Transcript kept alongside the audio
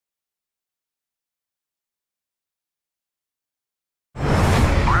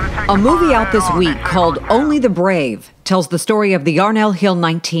A movie out this week called Only the Brave tells the story of the Yarnell Hill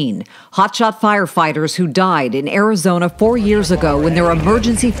 19, hotshot firefighters who died in Arizona 4 years ago when their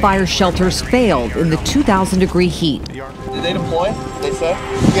emergency fire shelters failed in the 2,000-degree heat. Did they deploy, they say?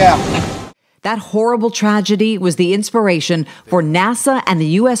 Yeah. That horrible tragedy was the inspiration for NASA and the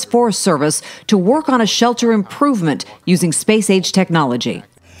U.S. Forest Service to work on a shelter improvement using space-age technology.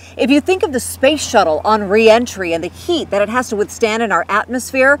 If you think of the space shuttle on re-entry and the heat that it has to withstand in our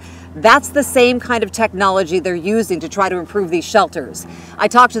atmosphere, that's the same kind of technology they're using to try to improve these shelters. I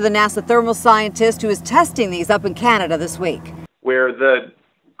talked to the NASA thermal scientist who is testing these up in Canada this week. Where the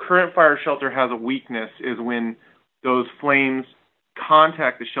current fire shelter has a weakness is when those flames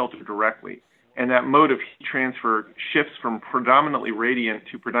contact the shelter directly. And that mode of heat transfer shifts from predominantly radiant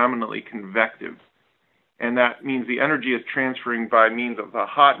to predominantly convective. And that means the energy is transferring by means of the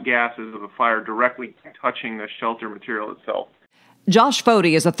hot gases of the fire directly touching the shelter material itself. Josh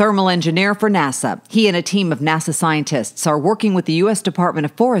Foti is a thermal engineer for NASA. He and a team of NASA scientists are working with the U.S. Department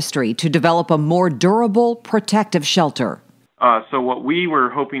of Forestry to develop a more durable, protective shelter. So what we were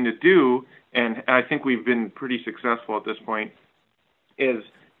hoping to do, and I think we've been pretty successful at this point, is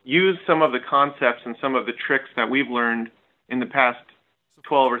use some of the concepts and some of the tricks that we've learned in the past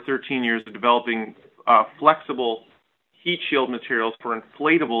 12 or 13 years of developing flexible heat shield materials for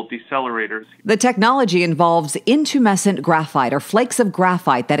inflatable decelerators. The technology involves intumescent graphite, or flakes of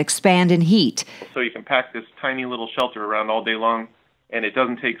graphite that expand in heat. So you can pack this tiny little shelter around all day long, and it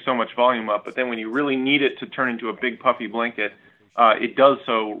doesn't take so much volume up. But then when you really need it to turn into a big puffy blanket, it does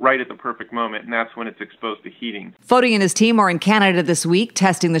so right at the perfect moment, and that's when it's exposed to heating. Foti and his team are in Canada this week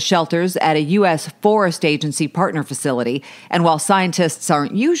testing the shelters at a U.S. Forest Agency partner facility. And while scientists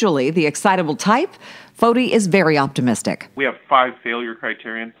aren't usually the excitable type, Foti is very optimistic. We have 5 failure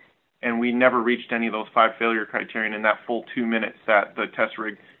criterion, and we never reached any of those 5 failure criterion in that full 2 minutes that the test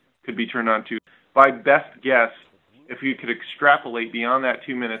rig could be turned on to. By best guess, if you could extrapolate beyond that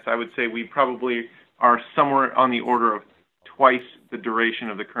 2 minutes, I would say we probably are somewhere on the order of twice the duration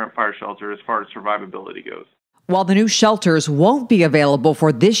of the current fire shelter as far as survivability goes. While the new shelters won't be available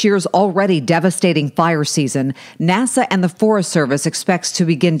for this year's already devastating fire season, NASA and the Forest Service expects to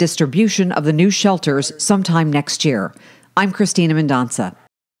begin distribution of the new shelters sometime next year. I'm Christina Mendonca.